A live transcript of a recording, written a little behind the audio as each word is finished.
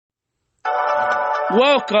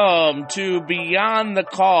Welcome to Beyond the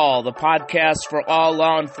Call, the podcast for all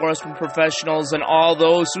law enforcement professionals and all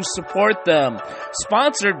those who support them.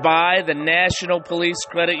 Sponsored by the National Police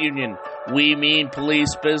Credit Union. We mean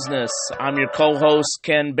police business. I'm your co-host,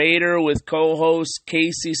 Ken Bader, with co-host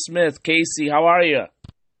Casey Smith. Casey, how are you?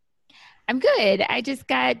 I'm good. I just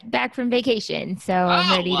got back from vacation, so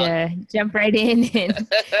I'm ready to jump right in and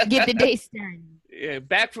get the day started. Yeah,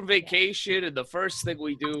 back from vacation, and the first thing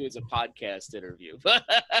we do is a podcast interview. Yeah.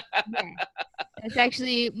 It's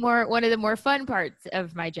actually one of the more fun parts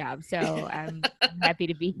of my job, so I'm happy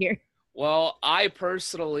to be here. Well, I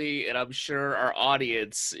personally, and I'm sure our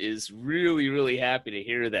audience is really, really happy to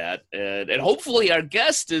hear that. And hopefully our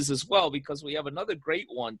guest is as well, because we have another great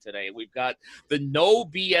one today. We've got the No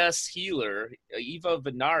BS healer, Eva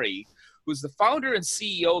Vennari, who's the founder and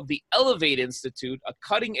CEO of the Elevate Institute, a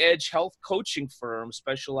cutting-edge health coaching firm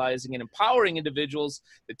specializing in empowering individuals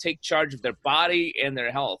to take charge of their body and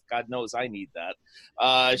their health. God knows I need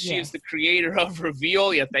that. She is the creator of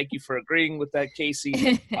Reveal. Yeah, thank you for agreeing with that,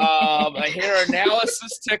 Casey. A hair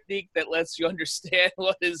analysis technique that lets you understand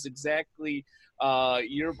what is exactly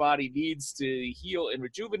your body needs to heal and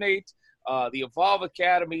rejuvenate. The Evolve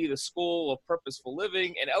Academy, the School of Purposeful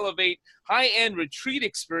Living, and Elevate high-end retreat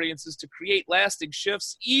experiences to create lasting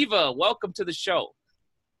shifts. Eva, welcome to the show.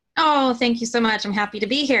 Oh, thank you so much. I'm happy to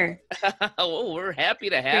be here. Well, we're happy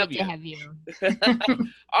to have Great you. to have you.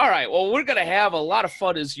 All right. Well, we're going to have a lot of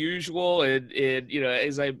fun as usual. And, you know,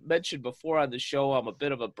 as I mentioned before on the show, I'm a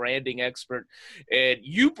bit of a branding expert. And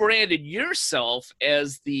you branded yourself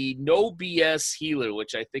as the No BS healer,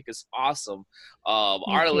 which I think is awesome.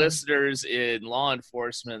 Our listeners in law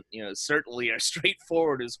enforcement, you know, certainly are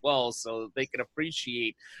straightforward as well, so they can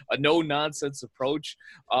appreciate a no-nonsense approach.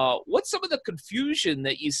 What's some of the confusion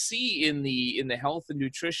that you see in the health and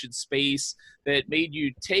nutrition space that made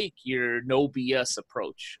you take your no BS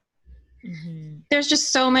approach? Mm-hmm. There's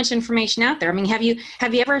just so much information out there. I mean, have you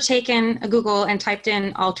ever taken a Google and typed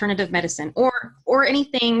in alternative medicine or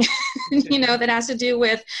anything, you know, that has to do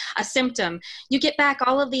with a symptom? You get back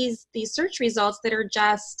all of these search results that are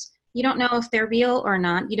just, you don't know if they're real or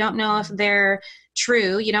not. You don't know if they're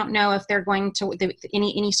true. You don't know if they're going to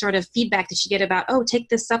any sort of feedback that you get about, oh, take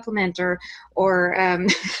this supplement or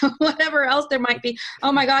whatever else there might be.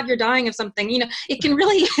 Oh my God, you're dying of something. You know, it can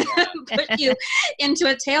really put you into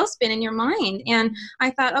a tailspin in your mind. And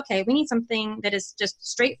I thought, okay, we need something that is just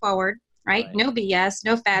straightforward, right? No BS,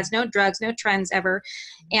 no fads, no drugs, no trends ever.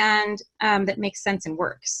 And that makes sense and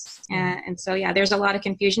works. And so, yeah, there's a lot of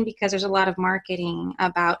confusion because there's a lot of marketing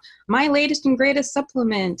about my latest and greatest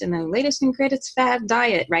supplement and the latest and greatest fad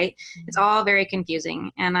diet, right? It's all very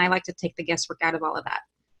confusing. And I like to take the guesswork out of all of that.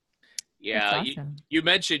 Yeah, awesome. You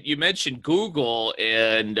mentioned Google,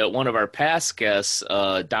 and one of our past guests,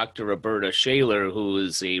 Dr. Roberta Shaler, who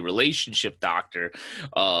is a relationship doctor,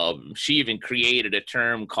 she even created a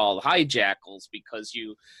term called hijackals, because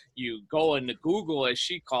you go into Google, as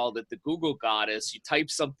she called it, the Google goddess, you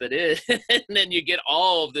type something in, and then you get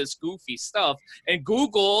all of this goofy stuff. And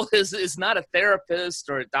Google is not a therapist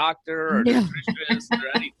or a doctor or a nutritionist or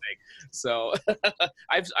anything. So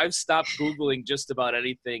I've stopped Googling just about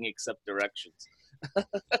anything except directions.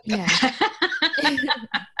 Yeah.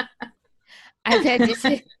 I've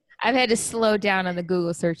had to slow down on the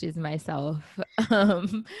Google searches myself.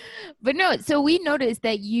 But no, so we noticed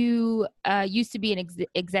that you used to be an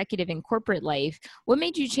executive in corporate life. What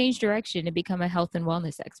made you change direction to become a health and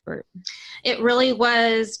wellness expert? It really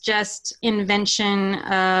was just invention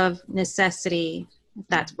of necessity.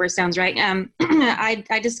 That's where it sounds right.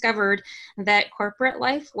 I discovered that corporate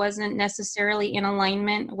life wasn't necessarily in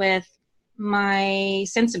alignment with my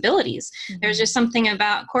sensibilities. Mm-hmm. There's just something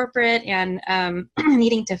about corporate and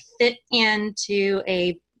needing to fit into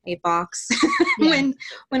a box when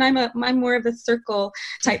I'm more of a circle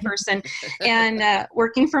type person, and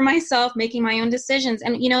working for myself, making my own decisions,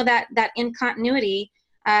 and you know that in continuity,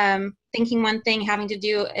 thinking one thing, having to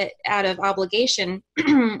do it out of obligation.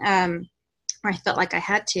 I felt like I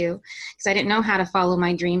had to, because I didn't know how to follow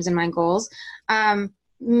my dreams and my goals,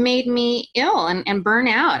 made me ill and burn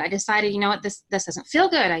out. I decided, you know what, this doesn't feel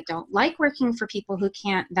good. I don't like working for people who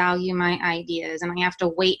can't value my ideas, and I have to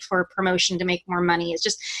wait for a promotion to make more money. It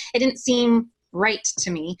didn't seem right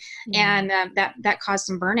to me. Mm-hmm. And that caused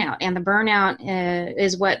some burnout. And the burnout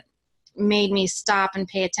is what made me stop and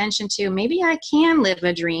pay attention to, maybe I can live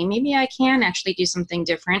a dream. Maybe I can actually do something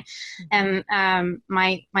different. And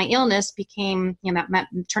my illness became, that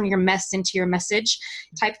turning your mess into your message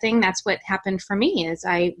type thing. That's what happened for me. Is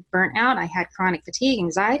I burnt out. I had chronic fatigue,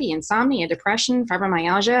 anxiety, insomnia, depression,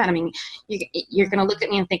 fibromyalgia. And I mean, you're going to look at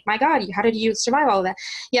me and think, my God, how did you survive all of that?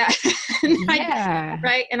 Yeah.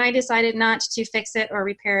 Right. And I decided not to fix it or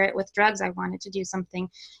repair it with drugs. I wanted to do something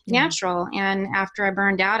natural. And after I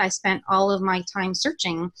burned out, I spent all of my time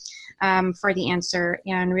searching for the answer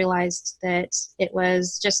and realized that it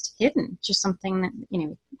was just hidden, just something that,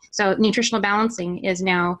 so nutritional balancing is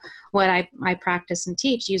now what I practice and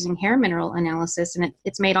teach using hair mineral analysis. And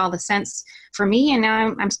it's made all the sense for me. And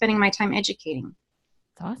now I'm spending my time educating.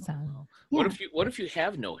 That's awesome. Yeah. What if you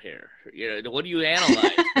have no hair? What do you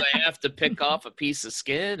analyze? Do I have to pick off a piece of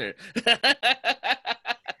skin or?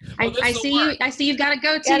 I see you've got to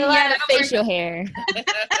go to. Got a lot of facial hair.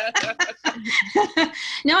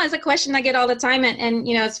 No, it's a question I get all the time. And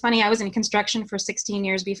it's funny, I was in construction for 16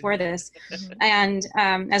 years before this. And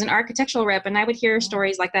as an architectural rep, and I would hear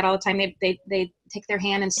stories like that all the time. They take their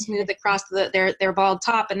hand and smooth across their bald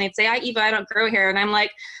top, and they'd say, Eva, I don't grow hair. And I'm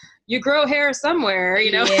like, you grow hair somewhere,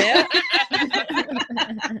 Yeah.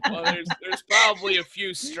 Well, there's probably a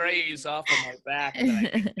few strays off of my back that I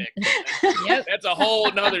can pick. That's a whole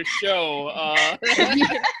nother show.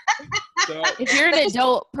 So, if you're an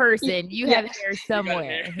adult person, you have hair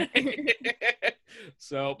somewhere.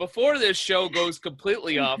 So before this show goes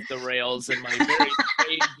completely off the rails and my very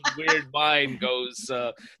strange and weird mind goes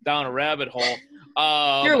down a rabbit hole.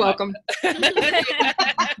 You're welcome.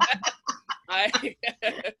 I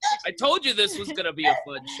told you this was going to be a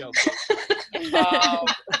fun show.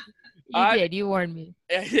 You did. You warned me.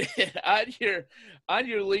 On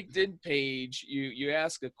your LinkedIn page, you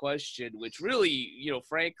ask a question which really,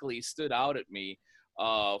 frankly, stood out at me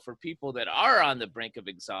for people that are on the brink of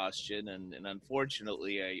exhaustion. And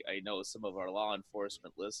unfortunately, I know some of our law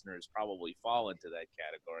enforcement listeners probably fall into that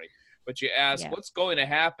category. But you ask, what's going to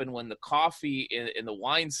happen when the coffee and the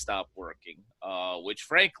wine stop working, which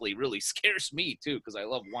frankly really scares me too, because I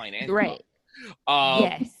love wine and coffee.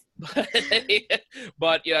 Yes.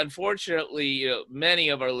 But unfortunately, many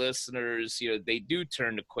of our listeners, they do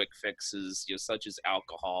turn to quick fixes, such as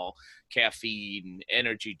alcohol, caffeine,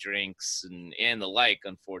 energy drinks, and the like,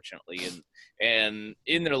 unfortunately, and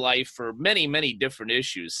in their life for many, many different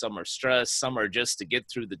issues. Some are stress, some are just to get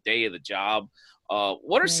through the day of the job.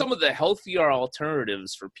 What are some of the healthier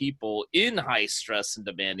alternatives for people in high stress and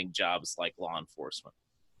demanding jobs like law enforcement?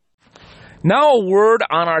 Now a word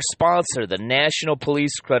on our sponsor, the National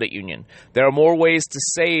Police Credit Union. There are more ways to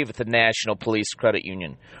save at the National Police Credit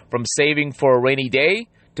Union. From saving for a rainy day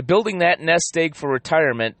to building that nest egg for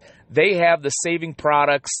retirement, they have the saving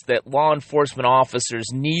products that law enforcement officers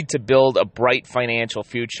need to build a bright financial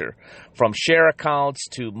future. From share accounts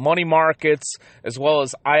to money markets, as well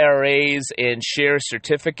as IRAs and share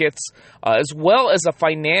certificates, as well as a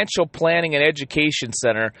financial planning and education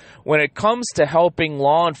center. When it comes to helping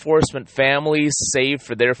law enforcement families save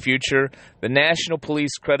for their future, the National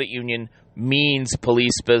Police Credit Union means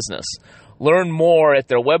police business. Learn more at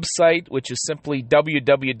their website, which is simply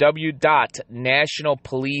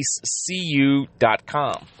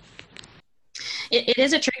www.nationalpolicecu.com. It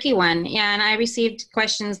is a tricky one, and I received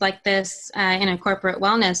questions like this in a corporate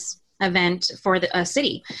wellness event for a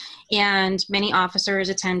city, and many officers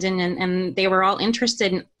attended, and they were all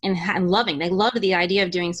interested in loving. They loved the idea of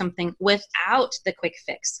doing something without the quick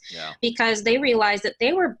fix, because they realized that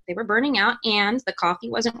they were burning out and the coffee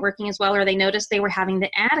wasn't working as well, or they noticed they were having to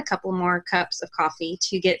add a couple more cups of coffee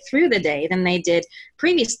to get through the day than they did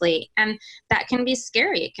previously, and that can be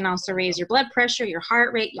scary. It can also raise your blood pressure, your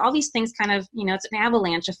heart rate, all these things kind of, it's an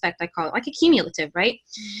avalanche effect, I call it, like a cumulative, right?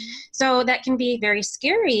 So that can be very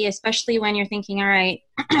scary, especially when you're thinking, all right,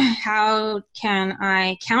 how can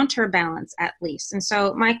I counterbalance at least? And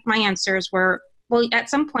so my answers were, well, at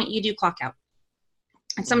some point you do clock out.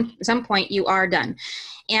 At some point you are done.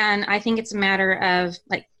 And I think it's a matter of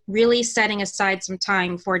like really setting aside some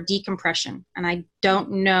time for decompression. And I don't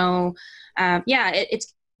know,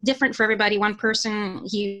 it's different for everybody. One person,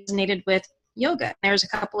 he resonated with yoga. There's a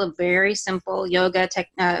couple of very simple yoga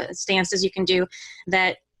stances you can do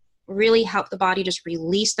that really help the body just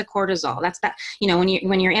release the cortisol. That's that, when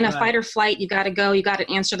you're in a fight or flight, you got to go, you got to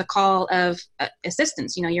answer the call of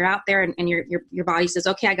assistance. You're out there and your body says,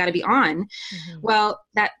 okay, I got to be on. Mm-hmm. Well,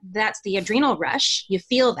 that's the adrenal rush. You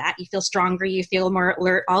feel that, you feel stronger, you feel more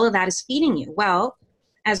alert. All of that is feeding you. Well,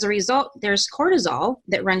 As a result, there's cortisol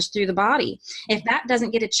that runs through the body. If that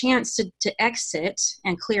doesn't get a chance to exit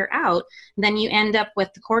and clear out, then you end up with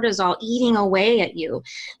the cortisol eating away at you,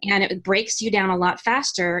 and it breaks you down a lot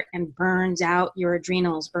faster and burns out your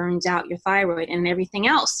adrenals, burns out your thyroid and everything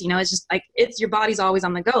else. It's just like your body's always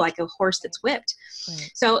on the go, like a horse that's whipped.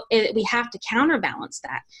 Right. So we have to counterbalance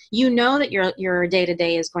that. That your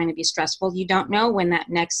day-to-day is going to be stressful. You don't know when that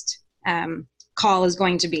next call is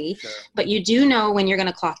going to be, sure. But you do know when you're going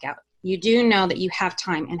to clock out. You do know that you have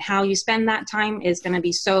time, and how you spend that time is going to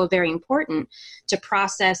be so very important to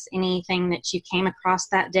process anything that you came across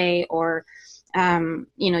that day, or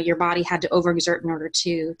your body had to overexert in order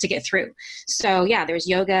to get through. So yeah, there's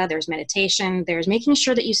yoga, there's meditation, there's making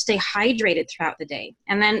sure that you stay hydrated throughout the day.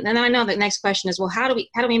 And then I know the next question is, well, how do we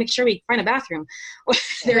make sure we find a bathroom? Well,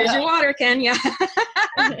 there's your water, Ken. Yeah.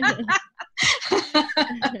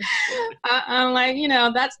 I'm like,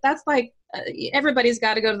 that's like, everybody's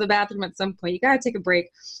got to go to the bathroom at some point. You got to take a break.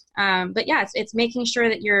 But yeah, it's making sure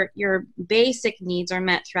that your basic needs are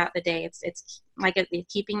met throughout the day. It's like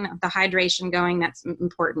keeping the hydration going. That's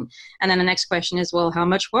important. And then the next question is, well, how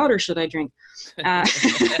much water should I drink? And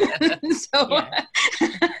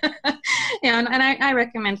I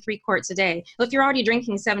recommend 3 quarts a day. Well, if you're already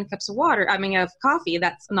drinking 7 cups of of coffee,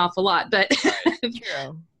 that's an awful lot, but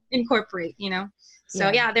incorporate,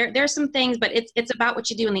 So yeah, there's some things, but it's about what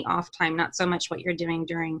you do in the off time, not so much what you're doing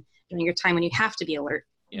during your time when you have to be alert.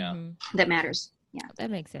 Yeah. That matters. Yeah. That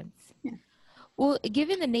makes sense. Yeah. Well,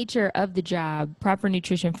 given the nature of the job, proper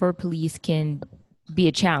nutrition for police can be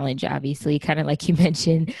a challenge, obviously, kind of like you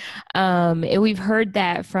mentioned. And we've heard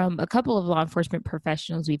that from a couple of law enforcement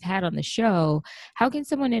professionals we've had on the show. How can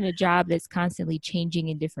someone in a job that's constantly changing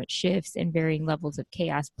in different shifts and varying levels of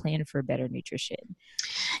chaos plan for better nutrition?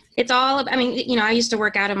 It's all, I used to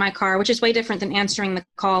work out of my car, which is way different than answering the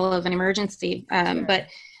call of an emergency. Sure. But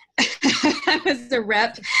I was a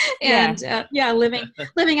rep, and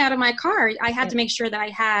living out of my car, I had to make sure that I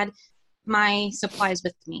had my supplies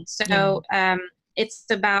with me. So it's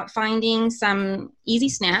about finding some easy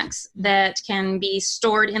snacks that can be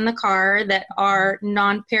stored in the car that are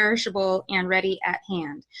non-perishable and ready at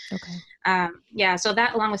hand. Okay. So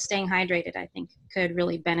that, along with staying hydrated, I think could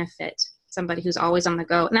really benefit somebody who's always on the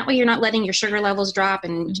go. And that way you're not letting your sugar levels drop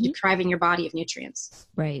and depriving your body of nutrients.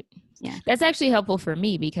 Right. Yeah. That's actually helpful for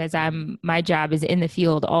me because my job is in the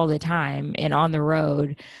field all the time and on the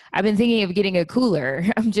road. I've been thinking of getting a cooler.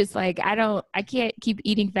 I'm just like, I can't keep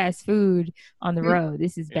eating fast food on the road.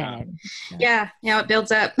 This is bad. So. Yeah. It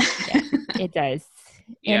builds up. Yeah, it does.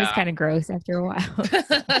 And it's kind of gross after a while.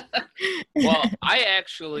 Well, I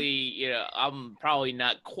actually, I'm probably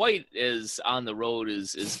not quite as on the road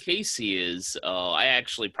as Casey is. I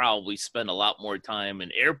actually probably spend a lot more time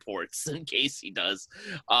in airports than Casey does.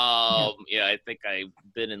 I think I've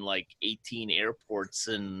been in like 18 airports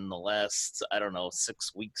in the last,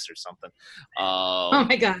 6 weeks or something. Oh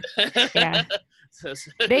my God. Yeah.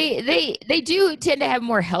 They do tend to have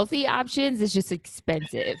more healthy options. It's just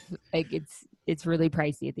expensive. Like it's really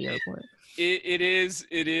pricey at the airport. It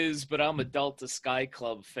is, but I'm a Delta Sky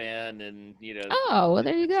Club fan, and Oh, well,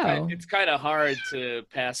 there you go. It's kind of hard to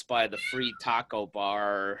pass by the free taco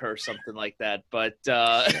bar or something like that. But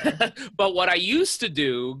but what I used to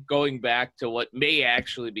do, going back to what may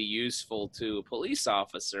actually be useful to a police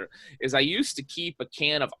officer, is I used to keep a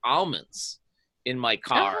can of almonds in my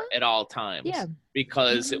car at all times. Yeah.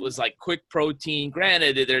 Because it was like quick protein.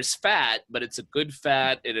 Granted, there's fat, but it's a good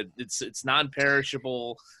fat. It's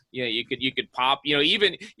non-perishable. You could pop.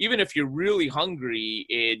 Even if you're really hungry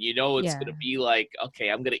and it's gonna be like, okay,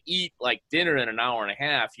 I'm gonna eat like dinner in an hour and a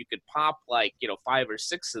half. You could pop like 5 or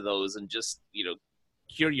 6 of those and just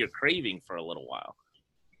cure your craving for a little while.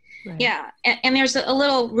 Right. Yeah. And there's a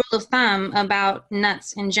little rule of thumb about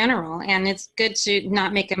nuts in general, and it's good to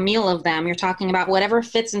not make a meal of them. You're talking about whatever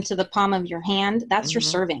fits into the palm of your hand. That's your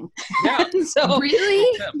serving. Yeah. So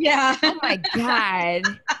really? Yeah. Oh my God.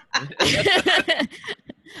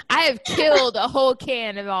 I have killed a whole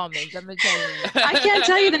can of almonds. I'm gonna tell you. I can't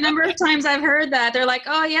tell you the number of times I've heard that. They're like,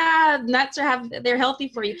 "Oh yeah, nuts they're healthy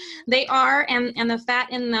for you." They are, and the fat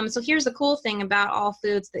in them. So here's the cool thing about all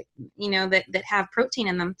foods that that have protein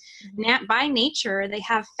in them. By nature, they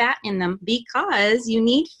have fat in them because you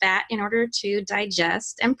need fat in order to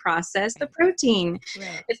digest and process the protein.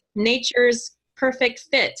 Right. It's nature's perfect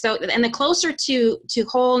fit. So, and the closer to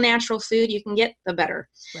whole natural food you can get, the better.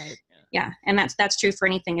 Right. Yeah, and that's true for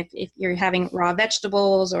anything. If you're having raw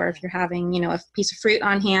vegetables, or if you're having a piece of fruit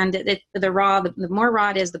on hand, the more raw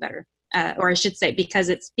it is, the better. Or I should say, because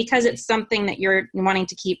it's something that you're wanting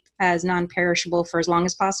to keep as non-perishable for as long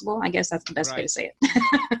as possible. I guess that's the best way to say it.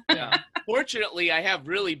 Yeah. Fortunately, I have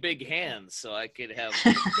really big hands, so I could have.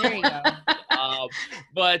 There you go.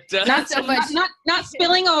 But Not so much. not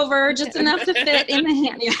spilling over, just enough to fit in the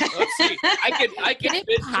hand. Yeah. let's see. I can it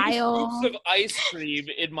fit 2 pile? scoops of ice cream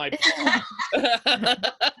in my palm.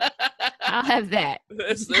 I'll have that.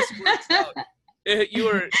 This works out. You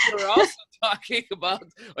were also talking about.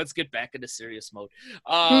 Let's get back into serious mode.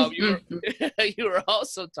 You were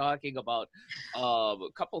also talking about a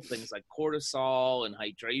couple things like cortisol and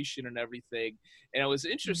hydration and everything. And it was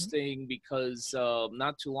interesting because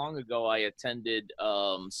not too long ago I attended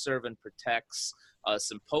Serve and Protect's a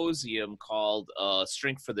symposium called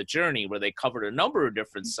Strength for the Journey, where they covered a number of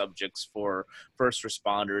different subjects for first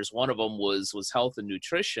responders. One of them was health and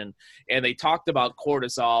nutrition, and they talked about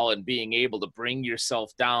cortisol and being able to bring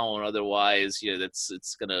yourself down, otherwise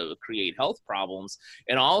it's going to create health problems,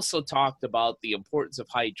 and also talked about the importance of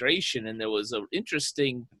hydration. And there was an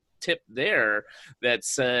interesting tip there that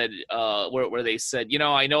said where they said,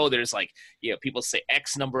 I know there's people say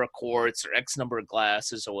X number of quarts or X number of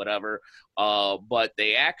glasses or whatever, but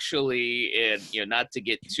they actually, and not to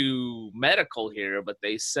get too medical here, but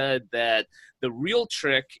they said that the real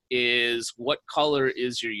trick is what color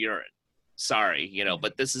is your urine. Sorry,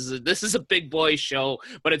 but this is a big boy show,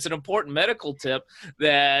 but it's an important medical tip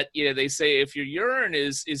that, they say if your urine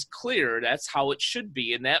is clear, that's how it should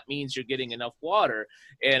be. And that means you're getting enough water.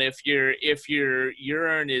 And if your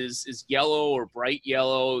urine is yellow or bright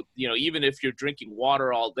yellow, even if you're drinking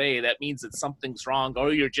water all day, that means that something's wrong,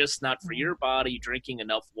 or you're just not, for your body, drinking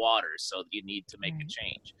enough water. So you need to make a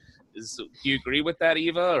change. Do you agree with that,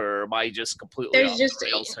 Eva, or am I just completely off the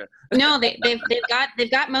rails here? No, they've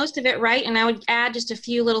got most of it right, and I would add just a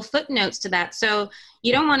few little footnotes to that. So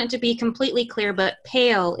you don't want it to be completely clear, but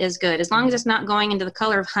pale is good, as long as it's not going into the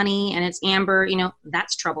color of honey and it's amber.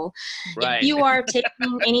 That's trouble. Right. If you are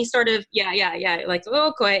taking any sort of like,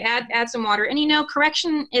 okay, add some water, and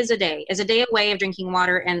correction is a day away of drinking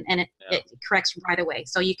water, and it corrects right away.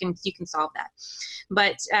 So you can solve that.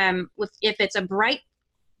 But if it's a bright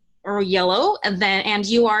or yellow, and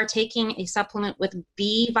you are taking a supplement with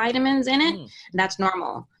B vitamins in it, that's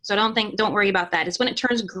normal. So don't worry about that. It's when it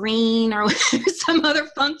turns green or some other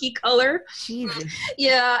funky color. Jesus.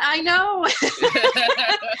 Yeah, I know.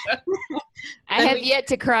 I have yet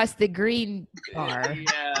to cross the green bar.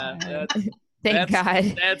 Yeah. Thank God.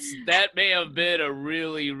 That may have been a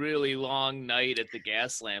really, really long night at the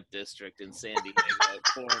gas lamp district in San Diego at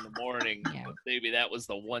 4 a.m. Yeah. Maybe that was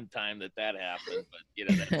the one time that happened. But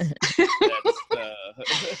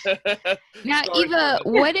that's now, Eva,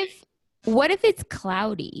 what if it's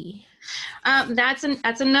cloudy? That's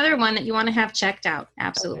another one that you want to have checked out.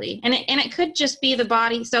 Absolutely. Okay. And it could just be the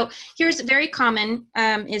body. So here's very common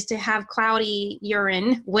is to have cloudy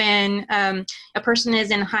urine when a person is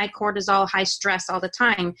in high cortisol, high stress all the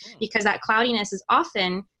time, because that cloudiness is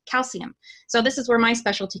often calcium. So this is where my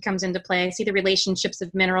specialty comes into play. I see the relationships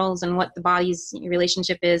of minerals and what the body's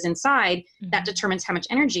relationship is inside. That determines how much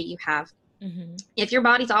energy you have. If your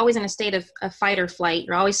body's always in a state of fight or flight,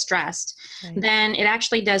 you're always stressed, then it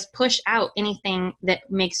actually does push out anything that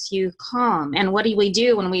makes you calm. And what do we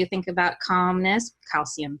do when we think about calmness?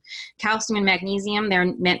 Calcium. Calcium and magnesium,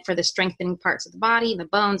 they're meant for the strengthening parts of the body, the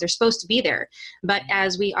bones, they're supposed to be there. But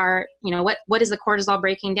as we are, what is the cortisol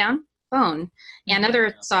breaking down? Bone and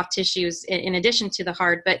other soft tissues in addition to the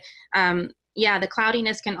hard. But the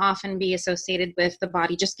cloudiness can often be associated with the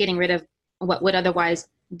body just getting rid of what would otherwise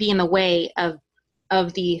be in the way of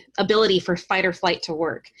the ability for fight or flight to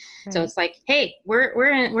work. Right. So it's like, hey,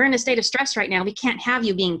 we're in a state of stress right now. We can't have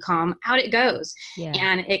you being calm. Out it goes. Yeah.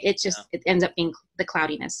 And it ends up being the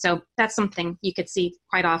cloudiness. So that's something you could see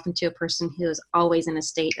quite often to a person who is always in a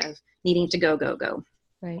state of needing to go.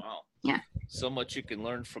 Right. Wow. Yeah. So much you can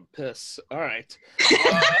learn from piss. All right.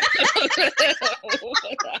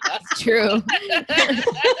 It's true.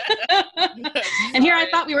 And here I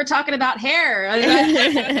thought we were talking about hair.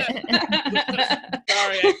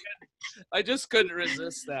 Sorry, I just couldn't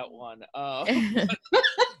resist that one.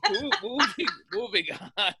 Moving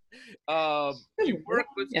on. You've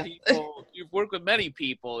worked with many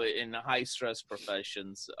people in high stress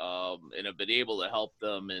professions, and have been able to help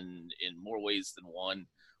them in more ways than one.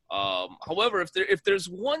 However, if there's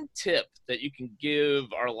one tip that you can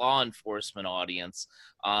give our law enforcement audience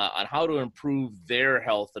on how to improve their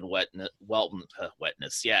health and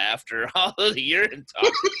wetness, after all of the urine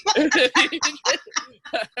talk,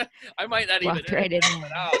 I might not even right it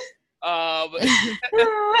out. That's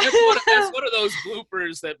one of those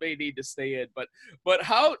bloopers that may need to stay in. But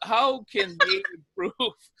how can they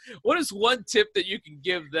improve? What is one tip that you can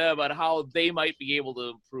give them on how they might be able to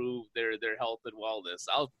improve their health and wellness?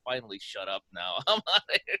 I'll finally shut up now. I'm out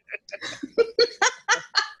of here.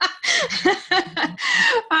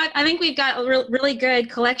 I think we've got a really good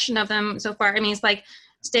collection of them so far. I mean, it's like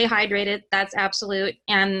stay hydrated. That's absolute.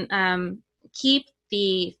 And keep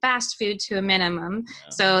the fast food to a minimum. Yeah.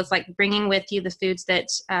 So it's like bringing with you the foods that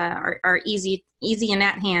are easy and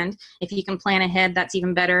at hand. If you can plan ahead, that's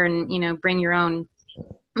even better. And, bring your own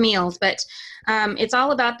meals. But it's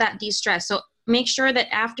all about that de-stress. So make sure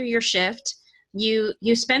that after your shift, you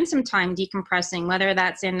spend some time decompressing, whether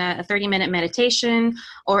that's in a 30-minute meditation,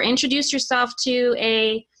 or introduce yourself to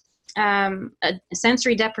a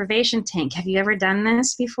sensory deprivation tank. Have you ever done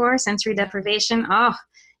this before? Sensory deprivation? Oh,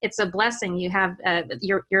 it's a blessing. You have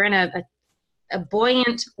you're in a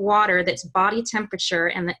buoyant water that's body temperature,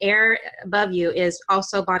 and the air above you is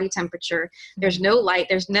also body temperature. There's no light,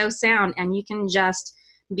 there's no sound, and you can just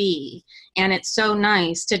be. And it's so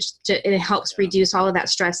nice to it helps reduce all of that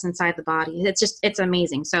stress inside the body. It's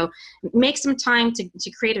amazing. So make some time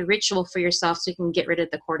to create a ritual for yourself so you can get rid of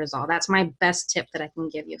the cortisol. That's my best tip that I can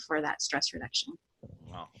give you for that stress reduction.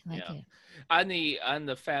 Wow. Yeah. On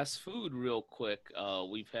the fast food, real quick,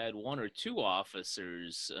 we've had one or two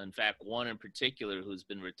officers, in fact, one in particular who's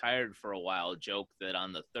been retired for a while, joke that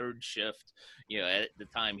on the third shift, at the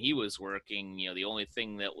time he was working, the only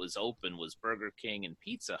thing that was open was Burger King and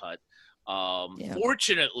Pizza Hut.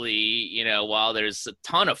 Fortunately, while there's a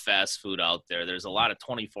ton of fast food out there, there's a lot of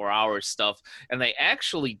 24-hour stuff, and they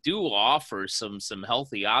actually do offer some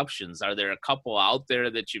healthy options. Are there a couple out there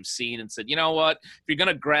that you've seen and said, you know what, if you're going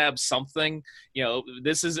to grab something,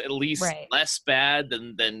 this is at least less bad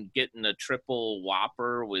than getting a triple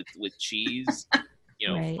Whopper with cheese?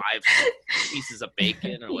 5 pieces of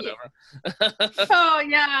bacon or whatever. Oh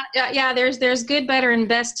yeah. There's good, better, and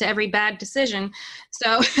best to every bad decision.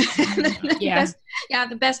 So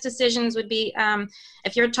the best decisions would be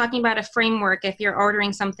if you're talking about a framework. If you're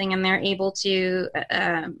ordering something and they're able to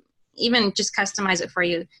even just customize it for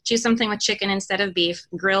you, choose something with chicken instead of beef,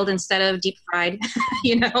 grilled instead of deep fried.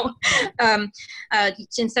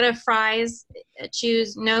 Instead of fries,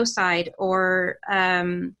 choose no side, or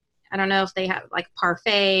I don't know if they have like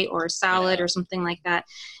parfait or salad or something like that.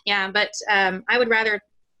 Yeah, but I would rather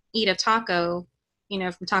eat a taco,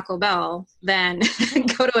 from Taco Bell than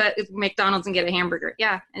go to a McDonald's and get a hamburger.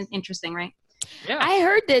 Yeah, interesting, right? Yeah. I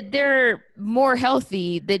heard that they're more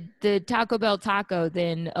healthy, the Taco Bell taco,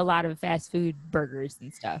 than a lot of fast food burgers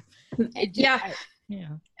and stuff.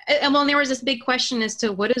 And well, there was this big question as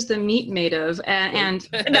to what is the meat made of, and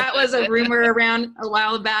that was a rumor around a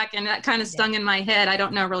while back, and that kind of stung in my head. I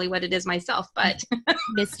don't know really what it is myself, but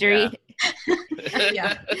mystery.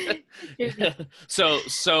 Yeah.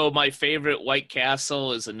 So my favorite White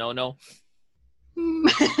Castle is a no-no. In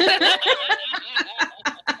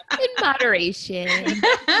moderation.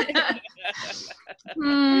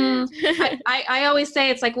 I always say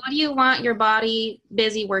it's like, what do you want your body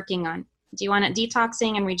busy working on? Do you want it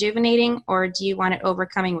detoxing and rejuvenating, or do you want it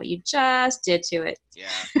overcoming what you just did to it? Yeah.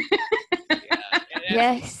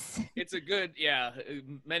 Yes. It's a good,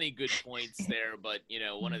 many good points there. But,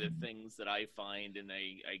 one of the things that I find, and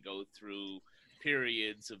I go through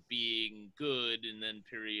periods of being good and then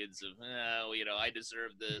periods of, I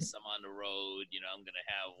deserve this. I'm on the road, I'm going to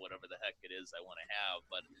have whatever the heck it is I want to have.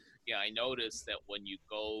 But, I noticed that when you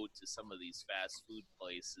go to some of these fast food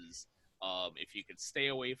places, if you could stay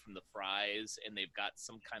away from the fries and they've got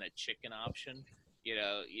some kind of chicken option,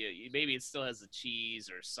 maybe it still has a cheese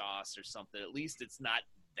or sauce or something. At least it's not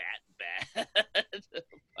that bad.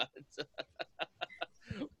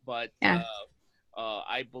 but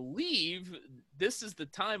I believe this is the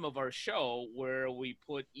time of our show where we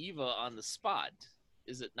put Eva on the spot.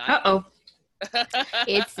 Is it not? Uh-oh.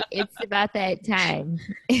 It's about that time.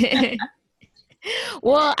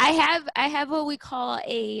 Well, I have what we call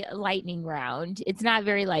a lightning round. It's not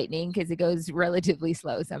very lightning because it goes relatively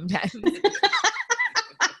slow sometimes.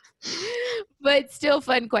 But still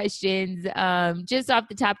fun questions. Just off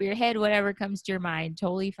the top of your head, whatever comes to your mind,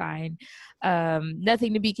 totally fine.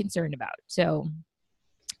 Nothing to be concerned about. So,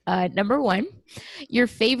 number 1, your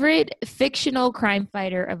favorite fictional crime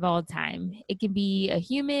fighter of all time. It can be a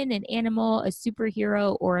human, an animal, a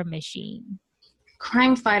superhero, or a machine.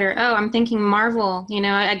 Crime fighter. Oh, I'm thinking Marvel. You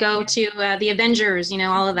know, I go to the Avengers. You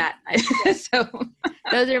know, all of that. So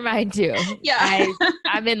those are mine too. yeah,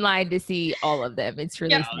 I'm in line to see all of them. It's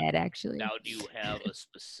really sad, actually. Now, do you have a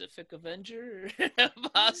specific Avenger,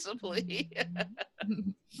 possibly?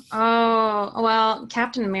 Oh, well,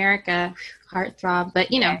 Captain America, heartthrob,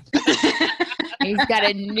 but you know. He's got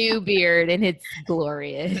a new beard and it's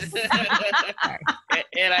glorious.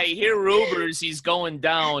 And I hear rumors he's going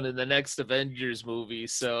down in the next Avengers movie,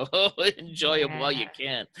 so enjoy him while you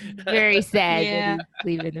can. Very sad that he's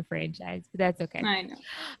leaving the franchise, but that's okay. I know.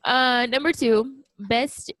 Number 2,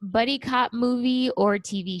 best buddy cop movie or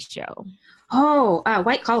TV show? Oh,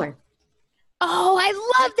 White Collar. Oh, I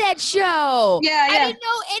love that show. Yeah. I didn't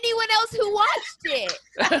know anyone else who watched it.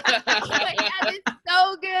 Oh my God, it's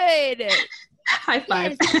so good. High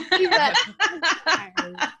five. Yes,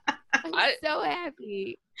 I'm so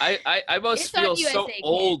happy. I must It's on feel USA so Kids.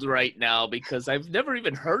 old right now because I've never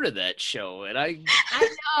even heard of that show, and I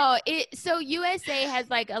know it. So USA has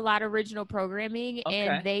like a lot of original programming,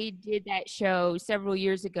 and they did that show several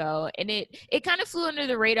years ago, and it kind of flew under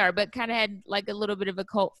the radar, but kind of had like a little bit of a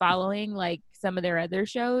cult following, like some of their other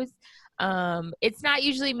shows. It's not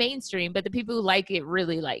usually mainstream, but the people who like it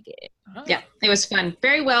really like it. Yeah, it was fun.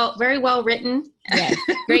 Very well written. Yes,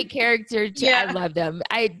 great character. Yeah. I loved them.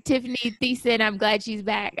 Tiffany Thiessen, I'm glad she's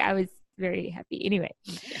back. I was very happy. Anyway,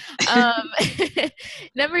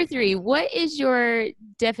 number 3, what is your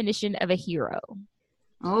definition of a hero?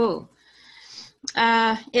 Oh,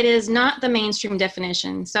 it is not the mainstream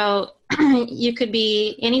definition. So you could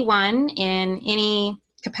be anyone in any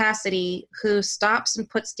capacity who stops and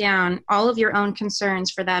puts down all of your own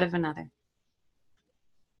concerns for that of another.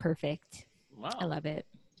 Perfect. Wow. I love it.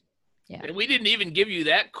 Yeah. And we didn't even give you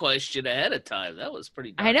that question ahead of time. That was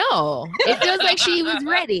pretty nice. I know. It feels like she was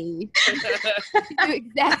ready.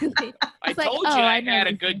 Exactly. I like, told you I had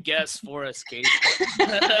a good guess for us, Kate.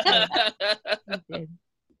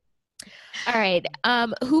 All right.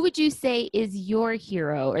 Who would you say is your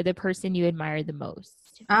hero or the person you admire the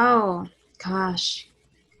most? Oh, gosh.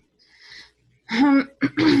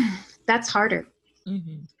 That's harder.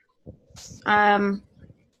 Mm-hmm.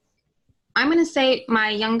 I'm going to say my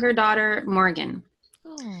younger daughter, Morgan.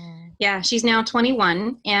 Oh. Yeah, she's now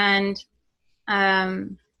 21, and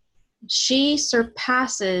she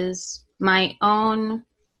surpasses my own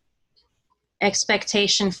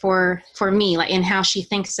expectation for me, like in how she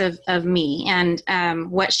thinks of me, and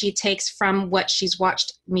what she takes from what she's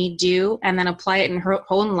watched me do and then apply it in her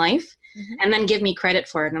own life. Mm-hmm. And then give me credit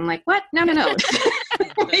for it. And I'm like, what? No.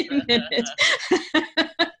 Wait a minute.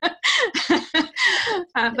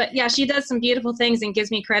 But yeah, she does some beautiful things and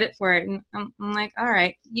gives me credit for it. And I'm like, all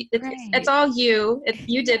right, it's all you.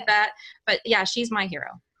 You did that. But yeah, she's my hero.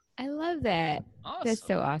 I love that. Awesome. That's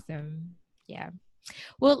so awesome. Yeah.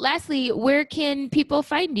 Well, lastly, where can people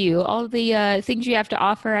find you? All the things you have to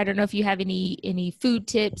offer. I don't know if you have any food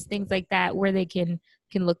tips, things like that, where they can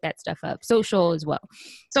look that stuff up. Social as well.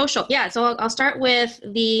 Social, yeah. So I'll start with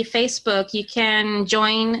the Facebook. You can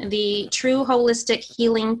join the True Holistic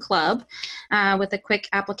Healing Club with a quick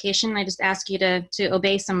application. I just ask you to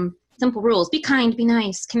obey some simple rules. Be kind, be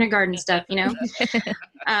nice, kindergarten stuff, you know.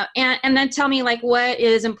 And then tell me like what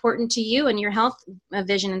is important to you and your health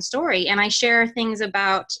vision and story. And I share things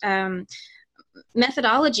about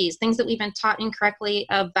methodologies, things that we've been taught incorrectly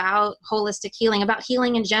about holistic healing, about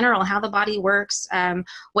healing in general, how the body works,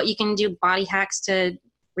 what you can do, body hacks to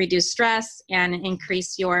reduce stress and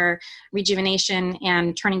increase your rejuvenation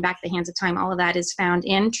and turning back the hands of time. All of that is found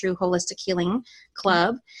in True Holistic Healing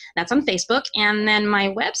Club. That's on Facebook. And then my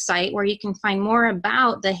website, where you can find more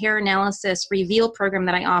about the hair analysis reveal program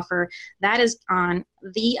that I offer, that is on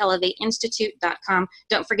theelevateinstitute.com.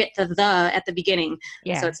 Don't forget the at the beginning.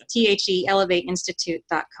 Yeah. So it's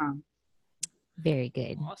theelevateinstitute.com. Very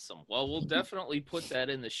good. Awesome. Well, we'll definitely put that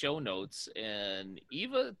in the show notes. And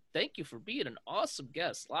Eva, thank you for being an awesome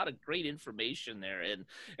guest. A lot of great information there,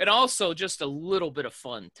 and also just a little bit of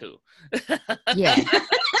fun too. Yeah.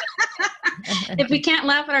 If we can't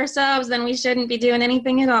laugh at ourselves, then we shouldn't be doing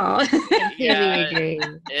anything at all. Yeah,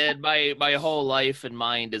 and my whole life and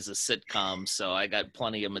mind is a sitcom, so I got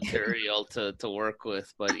plenty of material to work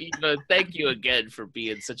with. But Eva, thank you again for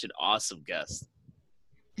being such an awesome guest.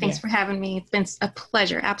 Thanks for having me. It's been a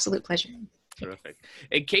pleasure, absolute pleasure. Terrific.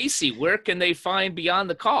 And Casey, where can they find Beyond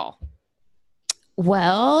the Call?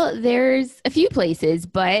 Well, there's a few places,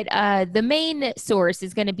 but the main source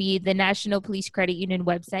is going to be the National Police Credit Union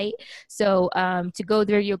website. So to go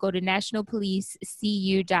there, you'll go to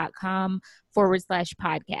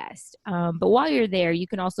nationalpolicecu.com/podcast. But while you're there, you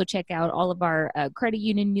can also check out all of our credit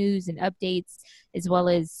union news and updates, as well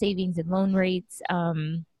as savings and loan rates.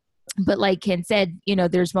 But like Ken said,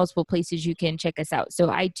 there's multiple places you can check us out. So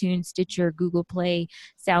iTunes, Stitcher, Google Play,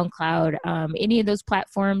 SoundCloud, any of those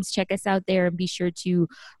platforms, check us out there and be sure to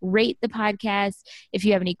rate the podcast. If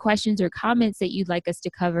you have any questions or comments that you'd like us to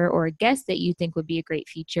cover or a guest that you think would be a great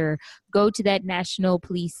feature, go to that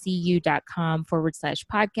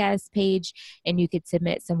nationalpolicecu.com/podcast page and you could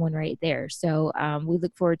submit someone right there. So we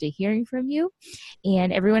look forward to hearing from you,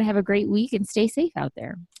 and everyone have a great week and stay safe out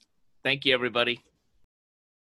there. Thank you, everybody.